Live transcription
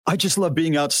I just love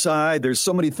being outside. There's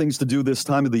so many things to do this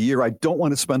time of the year. I don't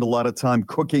want to spend a lot of time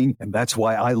cooking, and that's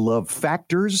why I love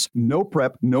Factor's no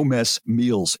prep, no mess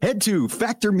meals. Head to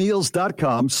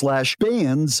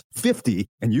factormeals.com/bands50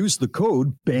 and use the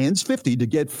code bands50 to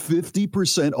get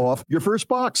 50% off your first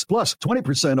box, plus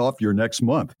 20% off your next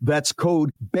month. That's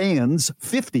code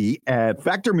bands50 at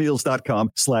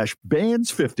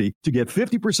factormeals.com/bands50 to get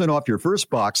 50% off your first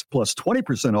box, plus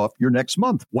 20% off your next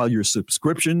month while your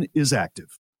subscription is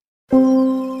active.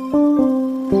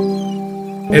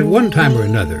 At one time or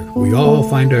another, we all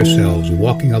find ourselves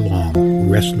walking along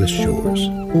restless shores.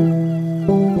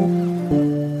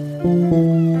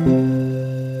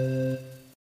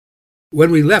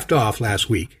 When we left off last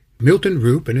week, Milton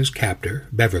Roop and his captor,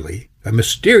 Beverly, a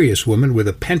mysterious woman with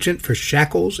a penchant for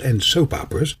shackles and soap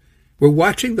operas, were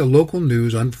watching the local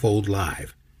news unfold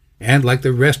live. And like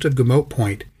the rest of Gamote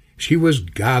Point, she was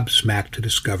gobsmacked to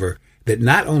discover that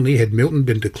not only had Milton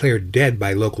been declared dead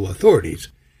by local authorities,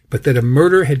 but that a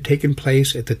murder had taken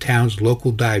place at the town's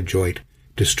local dive joint,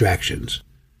 Distractions.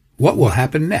 What will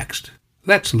happen next?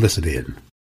 Let's listen in.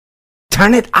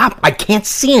 Turn it up! I can't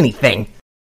see anything!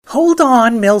 Hold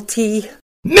on, Milty.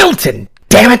 Milton!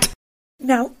 Damn it!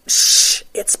 Now, shh!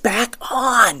 It's back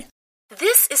on!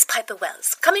 This is Piper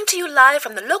Wells, coming to you live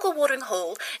from the local watering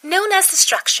hole known as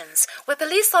Distractions, where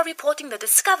police are reporting the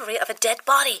discovery of a dead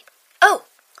body. Oh,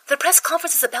 the press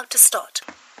conference is about to start.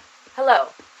 Hello.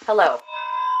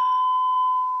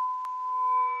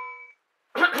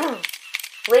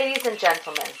 Ladies and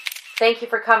gentlemen, thank you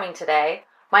for coming today.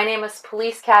 My name is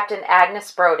Police Captain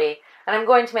Agnes Brody, and I'm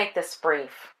going to make this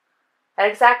brief. At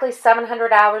exactly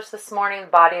 700 hours this morning, the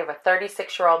body of a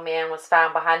 36-year-old man was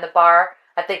found behind the bar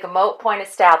at the Gamote Point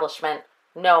establishment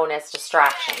known as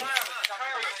Distractions.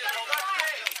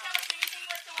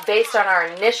 Based on our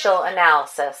initial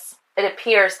analysis, it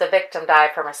appears the victim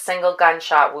died from a single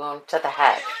gunshot wound to the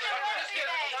head.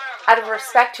 Out of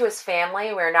respect to his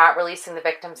family, we are not releasing the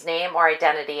victim's name or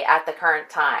identity at the current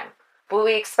time, but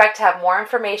we expect to have more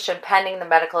information pending the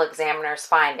medical examiner's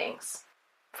findings.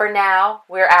 For now,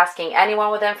 we are asking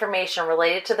anyone with information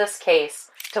related to this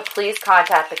case to please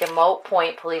contact the Gamote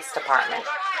Point Police Department.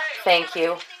 Thank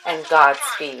you, and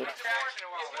Godspeed.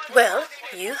 Well,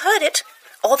 you heard it.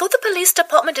 Although the police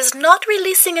department is not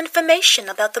releasing information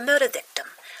about the murder victim,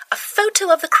 a photo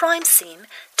of the crime scene,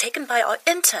 taken by our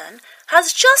intern,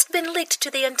 has just been leaked to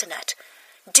the internet.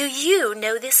 Do you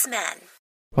know this man?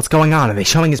 What's going on? Are they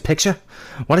showing his picture?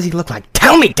 What does he look like?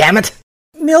 Tell me, damn it!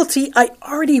 Milty, I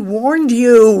already warned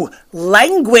you.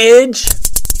 Language!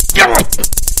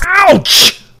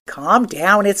 Ouch! Calm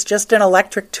down, it's just an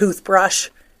electric toothbrush.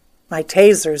 My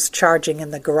taser's charging in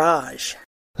the garage.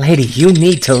 Lady, you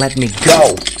need to let me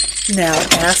go. Now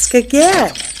ask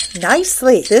again.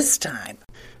 Nicely this time.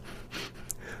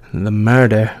 The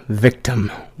murder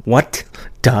victim. What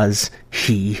does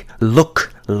he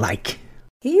look like?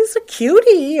 He's a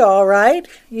cutie, all right,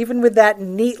 even with that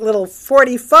neat little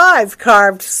 45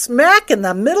 carved smack in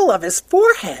the middle of his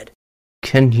forehead.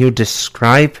 Can you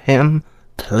describe him,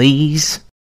 please?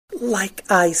 Like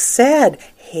I said,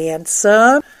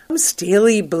 handsome,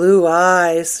 steely blue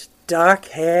eyes, dark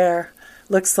hair,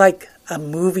 looks like a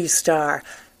movie star,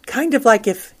 kind of like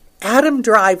if Adam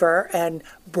Driver and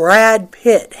Brad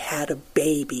Pitt had a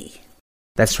baby.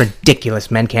 That's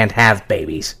ridiculous. Men can't have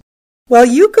babies. Well,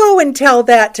 you go and tell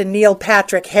that to Neil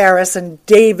Patrick Harris and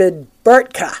David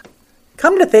Burtka.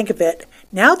 Come to think of it,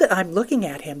 now that I'm looking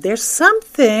at him, there's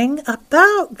something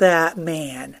about that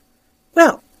man.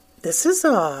 Well, this is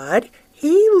odd.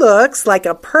 He looks like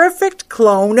a perfect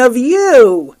clone of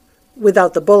you.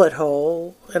 Without the bullet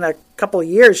hole, and a couple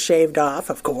years shaved off,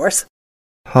 of course.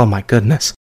 Oh, my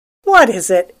goodness. What is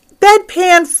it?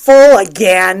 Bedpan full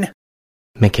again?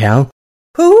 Miguel?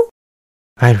 Who?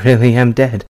 I really am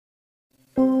dead.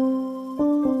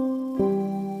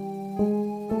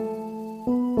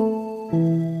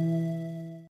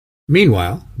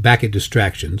 Meanwhile, back at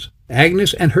Distractions,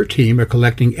 Agnes and her team are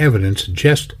collecting evidence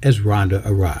just as Rhonda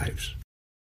arrives.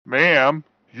 Ma'am,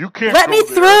 you can't Let me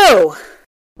through!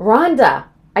 Rhonda,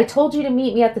 I told you to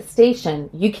meet me at the station.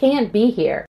 You can't be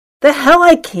here. The hell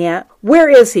I can't. Where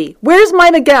is he? Where's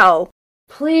my Miguel?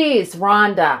 Please,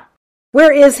 Rhonda.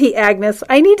 Where is he, Agnes?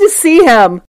 I need to see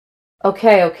him.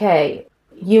 Okay.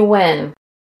 You win.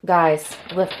 Guys,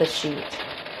 lift the sheet.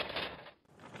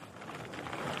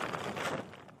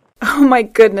 Oh my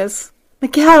goodness.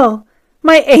 Miguel,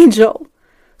 my angel.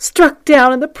 Struck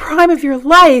down in the prime of your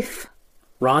life.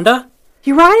 Rhonda?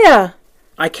 Uriah.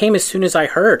 I came as soon as I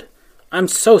heard. I'm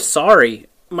so sorry.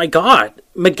 My God,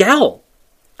 Miguel.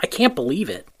 I can't believe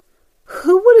it.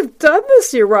 Who would have done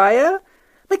this, Uriah?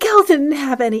 Miguel didn't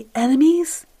have any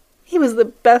enemies. He was the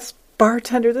best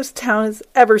bartender this town has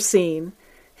ever seen.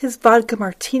 His vodka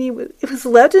martini was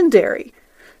legendary.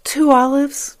 2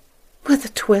 olives with a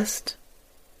twist.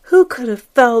 Who could have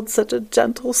felled such a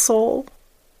gentle soul?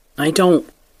 I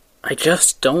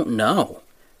just don't know.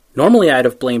 Normally I'd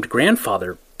have blamed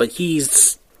Grandfather, but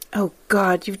he's... Oh,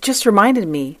 God, you've just reminded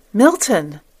me.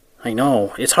 Milton. I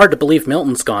know. It's hard to believe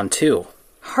Milton's gone, too.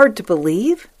 Hard to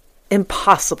believe?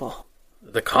 Impossible.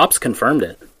 The cops confirmed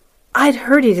it. I'd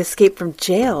heard he'd escaped from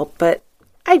jail, but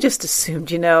I just assumed,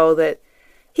 that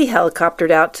he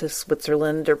helicoptered out to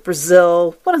Switzerland or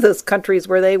Brazil, one of those countries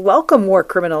where they welcome war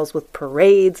criminals with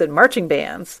parades and marching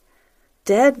bands.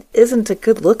 Dead isn't a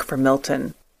good look for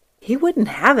Milton. He wouldn't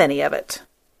have any of it.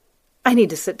 I need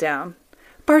to sit down.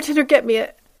 Bartender, get me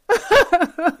a...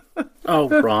 Oh,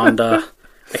 Rhonda.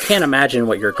 I can't imagine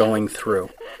what you're going through.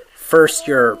 First,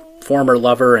 your former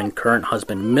lover and current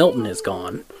husband Milton is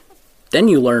gone. Then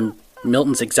you learn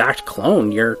Milton's exact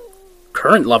clone, your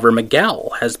current lover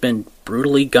Miguel, has been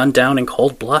brutally gunned down in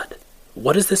cold blood.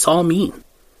 What does this all mean?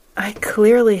 I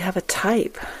clearly have a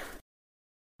type.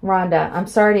 Rhonda, I'm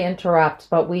sorry to interrupt,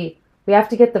 but we have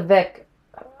to get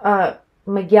the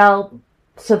Miguel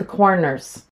to the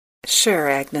coroner's. Sure,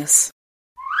 Agnes.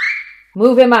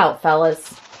 Move him out,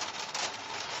 fellas.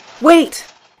 Wait!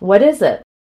 What is it?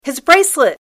 His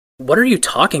bracelet! What are you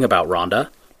talking about, Rhonda?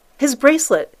 His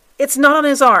bracelet. It's not on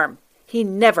his arm. He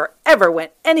never, ever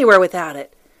went anywhere without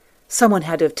it. Someone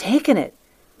had to have taken it.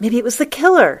 Maybe it was the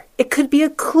killer. It could be a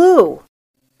clue.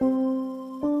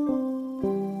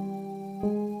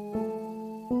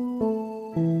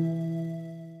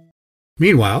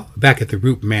 Meanwhile, back at the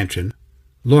Roop mansion,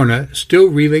 Lorna, still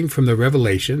reeling from the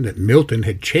revelation that Milton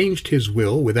had changed his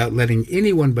will without letting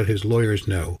anyone but his lawyers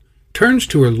know, turns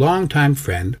to her longtime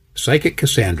friend, Psychic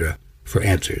Cassandra, for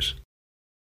answers.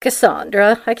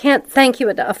 Cassandra, I can't thank you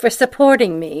enough for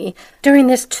supporting me during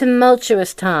this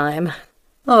tumultuous time.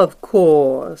 Of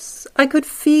course. I could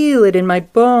feel it in my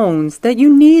bones that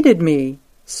you needed me.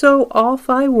 So off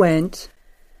I went.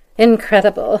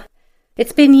 Incredible.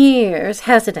 It's been years,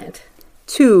 hasn't it?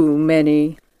 Too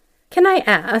many. Can I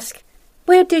ask,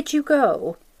 where did you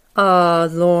go? Ah,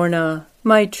 Lorna,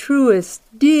 my truest,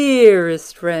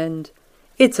 dearest friend.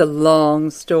 It's a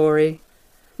long story.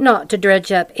 Not to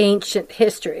dredge up ancient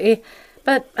history,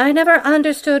 but I never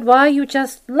understood why you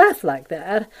just left like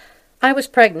that. I was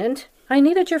pregnant. I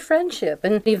needed your friendship,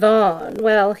 and Yvonne,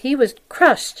 well, he was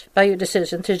crushed by your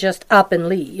decision to just up and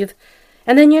leave.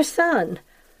 And then your son.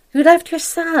 You left your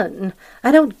son.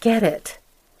 I don't get it.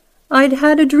 I'd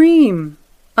had a dream.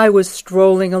 I was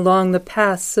strolling along the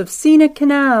paths of scenic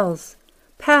canals,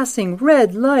 passing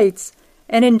red lights,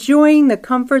 and enjoying the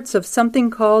comforts of something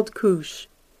called Couche.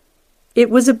 It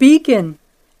was a beacon,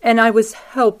 and I was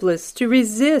helpless to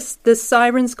resist the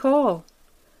siren's call.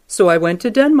 So I went to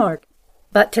Denmark.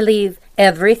 But to leave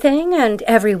everything and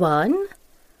everyone?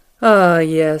 Ah,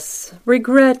 yes,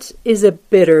 regret is a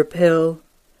bitter pill.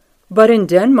 But in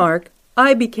Denmark,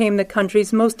 I became the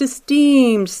country's most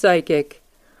esteemed psychic.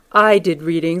 I did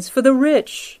readings for the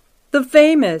rich, the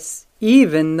famous,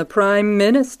 even the Prime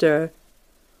Minister.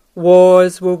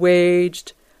 Wars were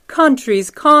waged, countries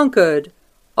conquered,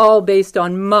 all based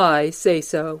on my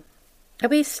say-so. Are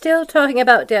we still talking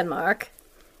about Denmark?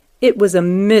 It was a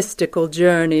mystical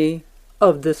journey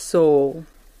of the soul.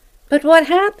 But what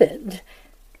happened?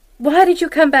 Why did you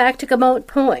come back to Gamote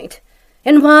Point?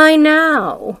 And why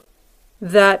now?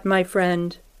 That, my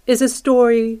friend, is a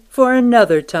story for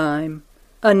another time,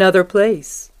 another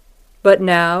place. But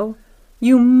now,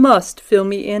 you must fill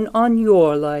me in on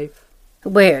your life.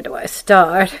 Where do I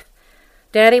start?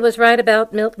 Daddy was right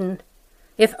about Milton.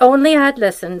 If only I'd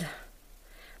listened.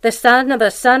 The son of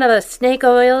a snake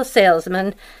oil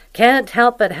salesman can't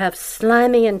help but have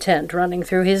slimy intent running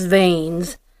through his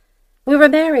veins. We were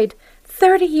married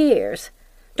 30 years.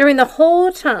 During the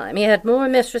whole time, he had more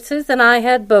mistresses than I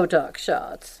had Botox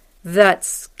shots. That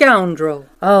scoundrel!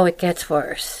 Oh, it gets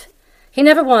worse. He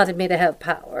never wanted me to have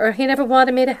power. He never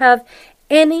wanted me to have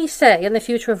any say in the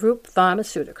future of Roop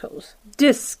Pharmaceuticals.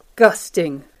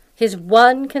 Disgusting. His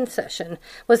one concession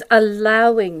was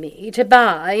allowing me to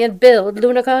buy and build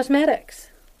Luna Cosmetics.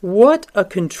 What a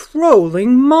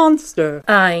controlling monster!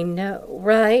 I know,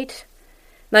 right?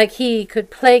 Like he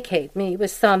could placate me with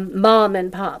some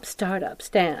mom-and-pop startup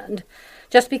stand,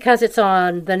 just because it's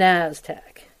on the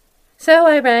NASDAQ. So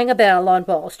I rang a bell on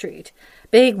Wall Street.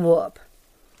 Big whoop.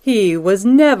 He was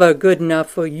never good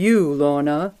enough for you,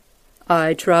 Lorna.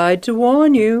 I tried to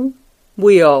warn you.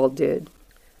 We all did.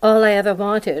 All I ever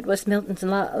wanted was Milton's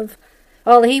love.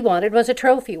 All he wanted was a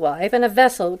trophy wife and a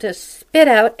vessel to spit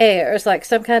out airs like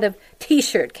some kind of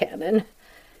T-shirt cannon.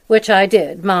 which I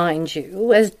did, mind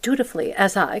you, as dutifully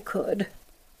as I could.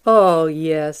 Oh,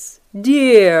 yes.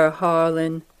 Dear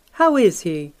Harlan. How is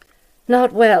he?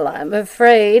 Not well, I'm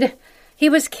afraid. He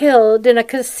was killed in a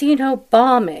casino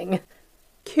bombing.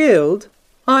 Killed?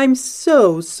 I'm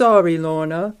so sorry,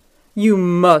 Lorna. You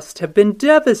must have been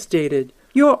devastated.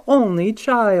 Your only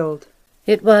child.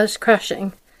 It was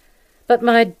crushing. But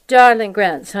my darling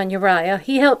grandson, Uriah,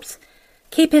 he helps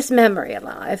keep his memory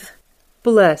alive.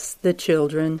 Bless the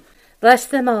children. Bless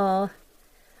them all.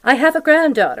 I have a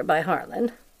granddaughter by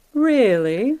Harlan.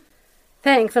 Really?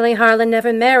 Thankfully, Harlan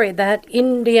never married that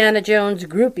Indiana Jones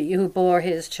groupie who bore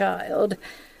his child.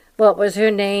 What was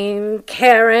her name?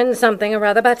 Karen something or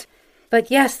other, but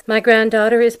yes, my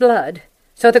granddaughter is blood,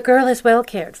 so the girl is well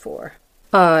cared for.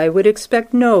 I would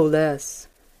expect no less.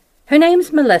 Her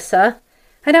name's Melissa.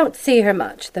 I don't see her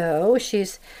much, though.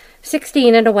 She's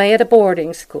 16 and away at a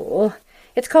boarding school.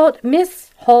 It's called Miss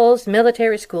Hall's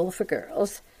Military School for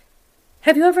Girls.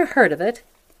 Have you ever heard of it?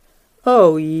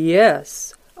 Oh,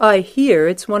 yes. I hear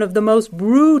it's one of the most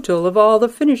brutal of all the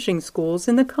finishing schools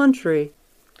in the country.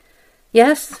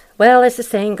 Yes, well, as the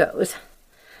saying goes,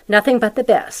 nothing but the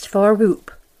best for Roop.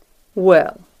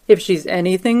 Well, if she's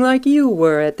anything like you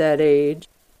were at that age.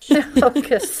 Oh,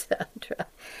 Cassandra,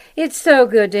 it's so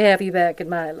good to have you back in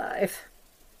my life.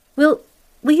 Will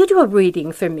you do a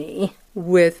reading for me?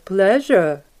 With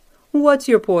pleasure. What's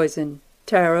your poison?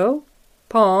 Tarot?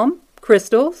 Palm?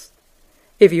 Crystals?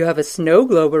 If you have a snow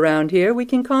globe around here, we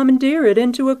can commandeer it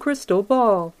into a crystal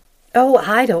ball. Oh,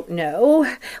 I don't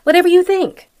know. Whatever you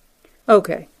think.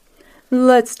 Okay,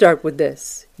 let's start with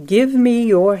this. Give me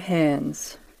your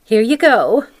hands. Here you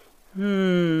go.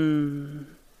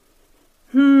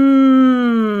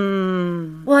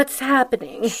 What's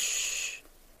happening? Shh.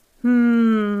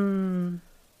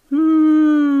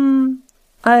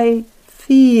 I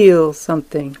feel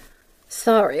something.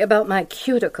 Sorry about my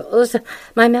cuticles.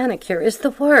 My manicure is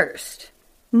the worst.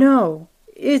 No,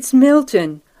 it's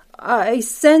Milton. I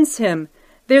sense him.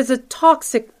 There's a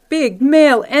toxic, big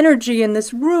male energy in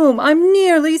this room. I'm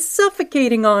nearly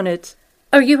suffocating on it.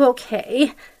 Are you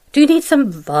okay? Do you need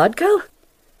some vodka?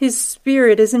 His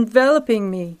spirit is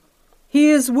enveloping me. He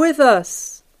is with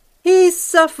us. He's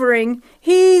suffering.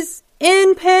 He's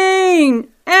in pain.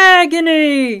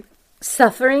 Agony.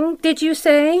 Suffering, did you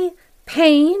say?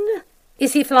 Pain?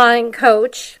 Is he flying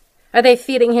coach? Are they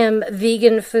feeding him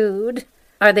vegan food?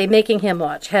 Are they making him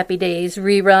watch Happy Days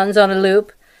reruns on a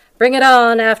loop? Bring it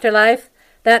on, Afterlife.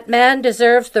 That man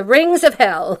deserves the rings of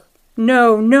hell.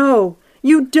 No,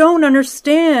 you don't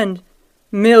understand.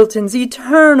 Milton's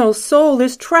eternal soul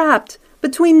is trapped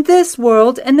between this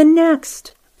world and the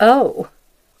next. Oh.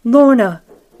 Lorna,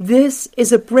 this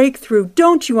is a breakthrough.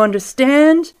 Don't you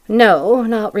understand? No,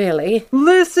 not really.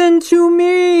 Listen to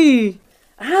me.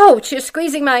 Ouch, you're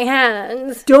squeezing my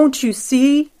hands. Don't you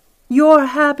see? Your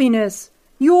happiness,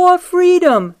 your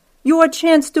freedom, your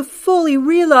chance to fully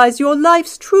realize your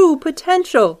life's true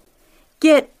potential.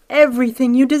 Get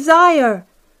everything you desire.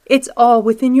 It's all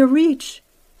within your reach.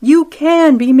 You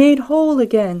can be made whole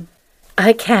again.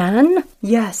 I can?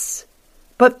 Yes.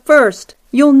 But first,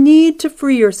 you'll need to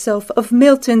free yourself of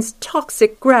Milton's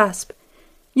toxic grasp.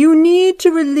 You need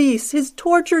to release his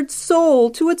tortured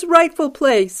soul to its rightful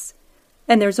place.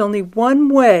 And there's only one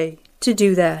way to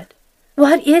do that.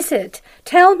 What is it?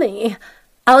 Tell me.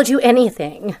 I'll do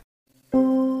anything.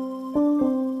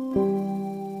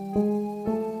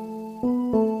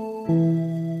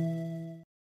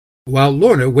 While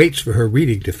Lorna waits for her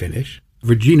reading to finish,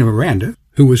 Regina Miranda,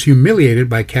 who was humiliated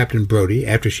by Captain Brodie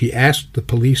after she asked the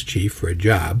police chief for a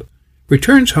job,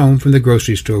 returns home from the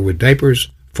grocery store with diapers,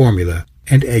 formula,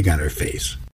 and egg on her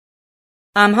face.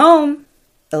 I'm home.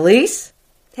 Elise?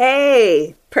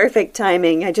 Hey, perfect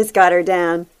timing. I just got her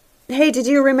down. Hey, did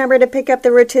you remember to pick up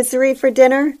the rotisserie for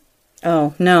dinner?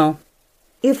 Oh, no.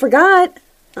 You forgot?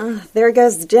 Oh, there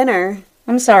goes dinner.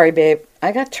 I'm sorry, babe.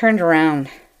 I got turned around.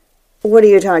 What are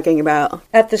you talking about?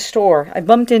 At the store. I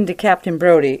bumped into Captain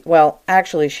Brodie. Well,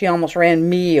 actually, she almost ran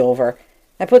me over.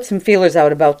 I put some feelers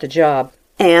out about the job.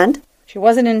 And? She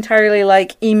wasn't entirely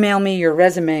like, email me your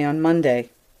resume on Monday.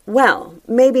 Well,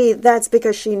 maybe that's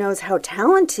because she knows how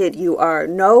talented you are.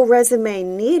 No resume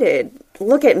needed.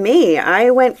 Look at me. I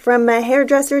went from a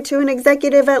hairdresser to an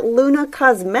executive at Luna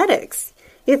Cosmetics.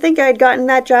 You think I'd gotten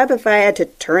that job if I had to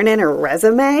turn in a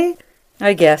resume?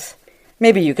 I guess.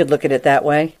 Maybe you could look at it that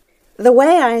way. The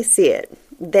way I see it,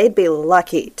 they'd be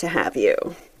lucky to have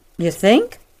you. You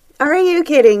think? Are you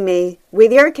kidding me?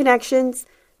 With your connections,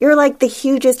 you're like the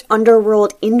hugest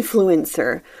underworld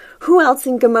influencer. Who else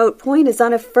in Gamote Point is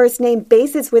on a first-name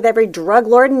basis with every drug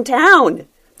lord in town?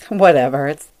 Whatever.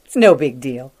 It's no big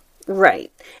deal.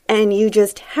 Right. And you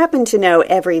just happen to know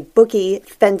every bookie,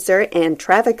 fencer, and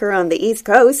trafficker on the East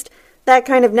Coast. That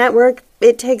kind of network,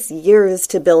 it takes years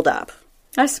to build up.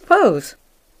 I suppose.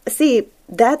 See,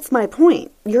 that's my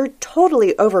point. You're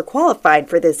totally overqualified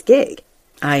for this gig.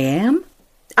 I am?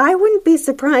 I wouldn't be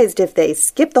surprised if they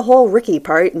skip the whole rookie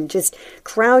part and just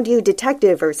crowned you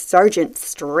detective or sergeant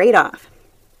straight off.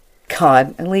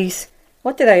 God, Elise,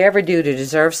 what did I ever do to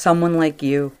deserve someone like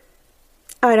you?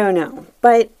 I don't know,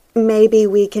 but maybe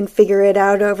we can figure it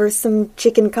out over some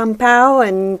chicken kung pao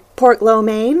and pork lo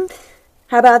mein.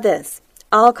 How about this?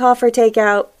 I'll call for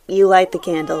takeout, you light the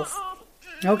candles.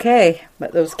 Okay,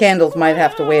 but those candles might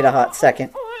have to wait a hot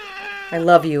second. I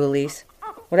love you, Elise.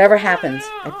 Whatever happens,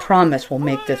 I promise we'll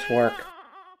make this work.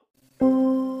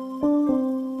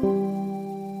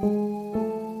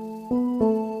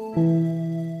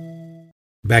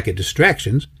 Back at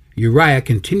Distractions, Uriah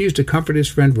continues to comfort his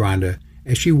friend Rhonda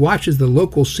as she watches the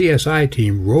local CSI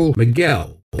team roll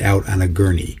Miguel out on a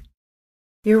gurney.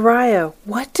 Uriah,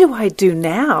 what do I do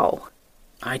now?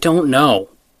 I don't know,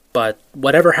 but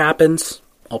whatever happens,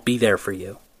 I'll be there for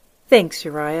you. Thanks,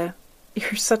 Uriah.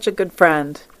 You're such a good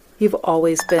friend. You've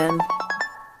always been.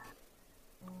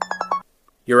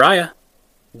 Uriah?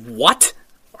 What?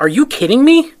 Are you kidding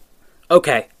me?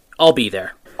 Okay, I'll be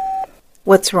there.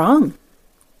 What's wrong?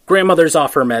 Grandmother's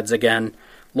off her meds again.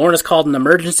 Lorna's called an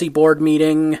emergency board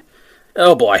meeting.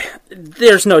 Oh boy,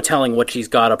 there's no telling what she's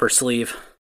got up her sleeve.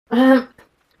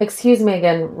 Excuse me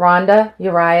again, Rhonda,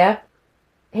 Uriah.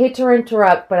 Hate to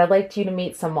interrupt, but I'd like you to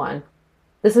meet someone.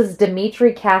 This is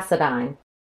Dimitri Cassadine.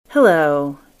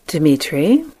 Hello,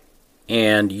 Dimitri.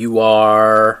 And you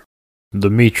are...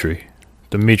 Dimitri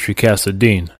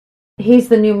Cassadine. He's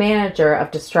the new manager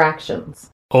of Distractions.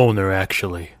 Owner,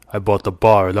 actually. I bought the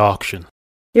bar at auction.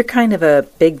 You're kind of a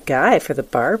big guy for the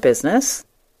bar business.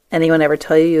 Anyone ever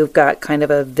tell you you've got kind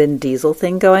of a Vin Diesel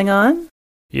thing going on?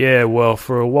 Yeah, well,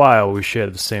 for a while we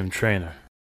shared the same trainer.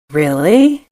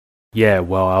 Really? Yeah,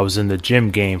 well, I was in the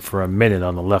gym game for a minute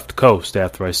on the left coast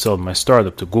after I sold my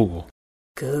startup to Google.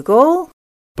 Google?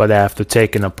 But after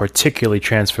taking a particularly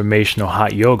transformational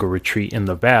hot yoga retreat in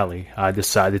the valley, I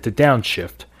decided to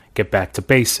downshift, get back to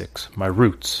basics, my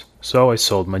roots. So I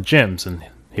sold my gyms, and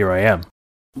here I am.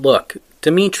 Look,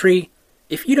 Dimitri,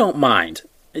 if you don't mind,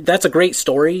 that's a great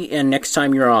story, and next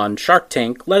time you're on Shark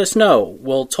Tank, let us know.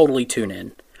 We'll totally tune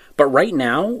in. But right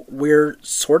now, we're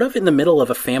sort of in the middle of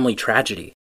a family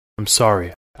tragedy. I'm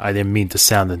sorry. I didn't mean to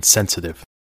sound insensitive.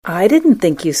 I didn't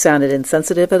think you sounded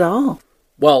insensitive at all.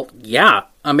 Well, yeah,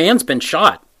 a man's been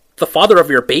shot. The father of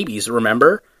your babies,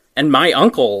 remember? And my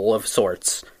uncle of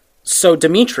sorts. So,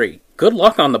 Dimitri, good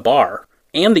luck on the bar.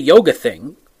 And the yoga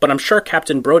thing. But I'm sure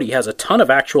Captain Brody has a ton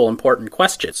of actual important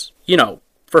questions. You know,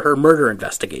 for her murder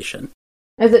investigation.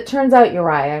 As it turns out,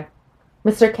 Uriah,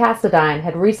 Mr. Cassadine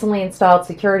had recently installed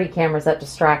security cameras at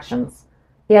Distractions.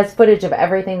 He has footage of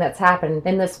everything that's happened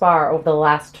in this bar over the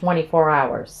last 24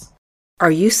 hours.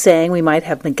 Are you saying we might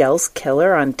have Miguel's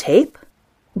killer on tape?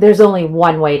 There's only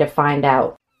one way to find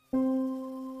out.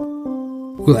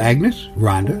 Will Agnes,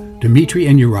 Rhonda, Dimitri,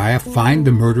 and Uriah find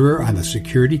the murderer on the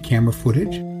security camera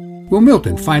footage? Will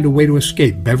Milton find a way to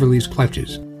escape Beverly's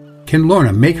clutches? Can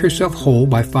Lorna make herself whole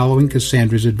by following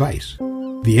Cassandra's advice?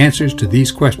 The answers to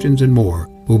these questions and more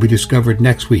will be discovered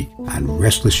next week on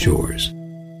Restless Shores.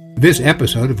 This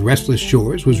episode of Restless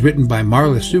Shores was written by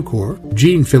Marla Sukor,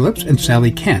 Gene Phillips, and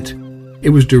Sally Kent. It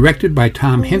was directed by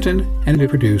Tom Hinton and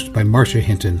produced by Marcia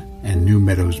Hinton and New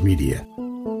Meadows Media.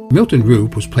 Milton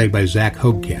Roop was played by Zach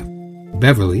Hogkamp.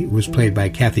 Beverly was played by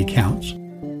Kathy Counts.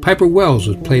 Piper Wells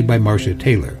was played by Marcia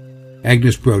Taylor.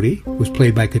 Agnes Brody was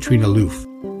played by Katrina Loof.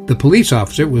 The police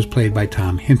officer was played by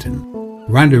Tom Hinton.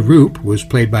 Rhonda Roop was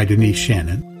played by Denise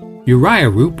Shannon. Uriah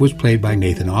Roop was played by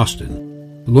Nathan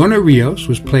Austin. Lorna Rios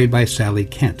was played by Sally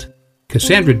Kent.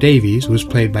 Cassandra Davies was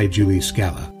played by Julie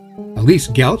Scala. Elise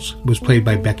Geltz was played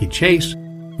by Becky Chase.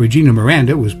 Regina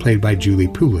Miranda was played by Julie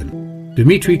Poulin.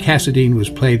 Dimitri Cassadine was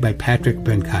played by Patrick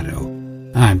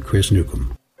Brancato. I'm Chris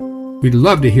Newcomb. We'd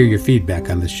love to hear your feedback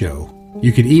on the show.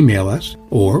 You can email us,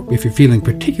 or if you're feeling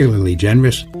particularly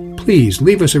generous, please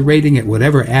leave us a rating at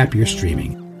whatever app you're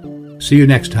streaming. See you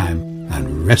next time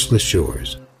on Restless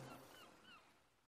Shores.